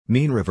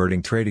Mean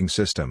Reverting Trading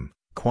System,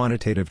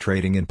 Quantitative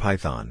Trading in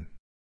Python.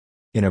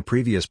 In a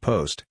previous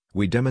post,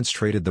 we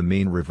demonstrated the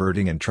mean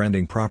reverting and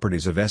trending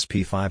properties of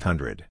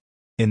SP500.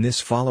 In this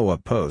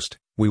follow-up post,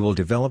 we will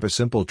develop a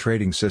simple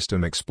trading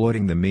system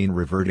exploiting the mean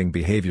reverting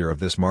behavior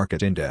of this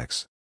market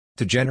index.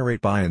 To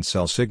generate buy and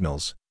sell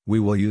signals, we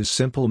will use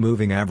simple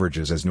moving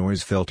averages as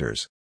noise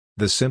filters.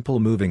 The simple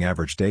moving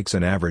average takes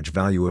an average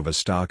value of a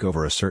stock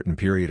over a certain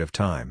period of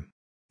time.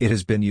 It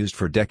has been used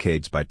for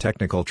decades by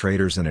technical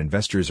traders and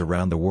investors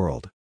around the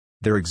world.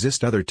 There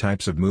exist other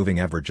types of moving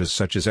averages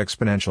such as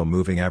exponential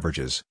moving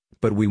averages,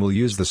 but we will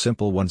use the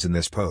simple ones in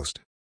this post.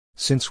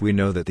 Since we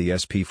know that the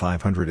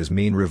SP500 is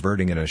mean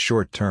reverting in a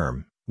short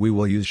term, we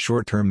will use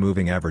short-term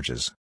moving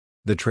averages.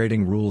 The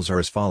trading rules are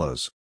as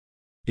follows.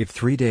 If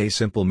 3-day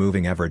simple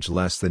moving average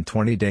less than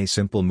 20-day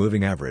simple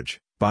moving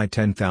average, buy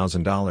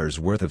 $10,000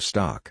 worth of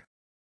stock.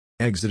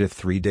 Exit if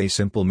 3-day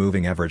simple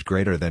moving average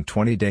greater than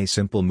 20-day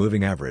simple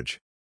moving average.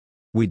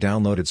 We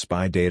downloaded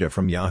SPY data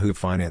from Yahoo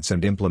Finance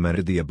and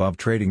implemented the above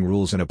trading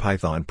rules in a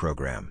Python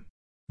program.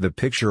 The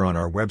picture on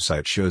our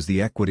website shows the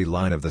equity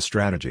line of the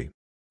strategy.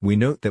 We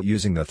note that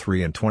using the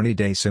 3 and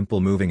 20-day simple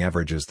moving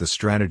averages, the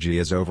strategy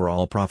is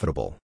overall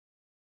profitable.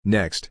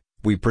 Next,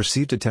 we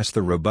proceed to test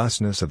the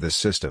robustness of this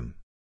system.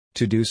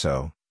 To do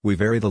so, we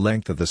vary the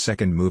length of the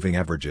second moving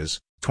averages,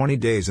 20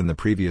 days in the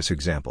previous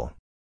example.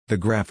 The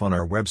graph on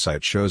our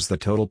website shows the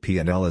total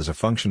P&L as a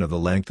function of the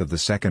length of the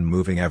second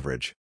moving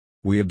average.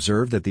 We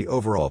observe that the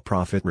overall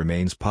profit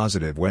remains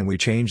positive when we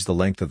change the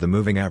length of the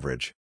moving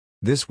average.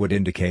 This would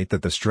indicate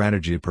that the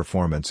strategy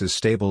performance is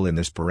stable in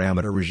this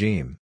parameter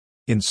regime.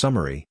 In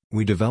summary,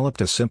 we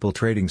developed a simple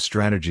trading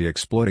strategy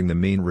exploiting the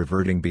mean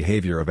reverting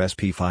behavior of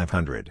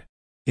SP500.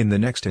 In the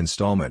next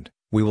installment,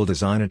 we will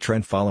design a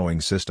trend-following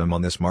system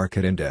on this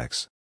market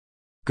index.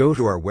 Go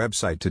to our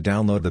website to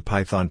download the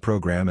Python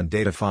program and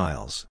data files.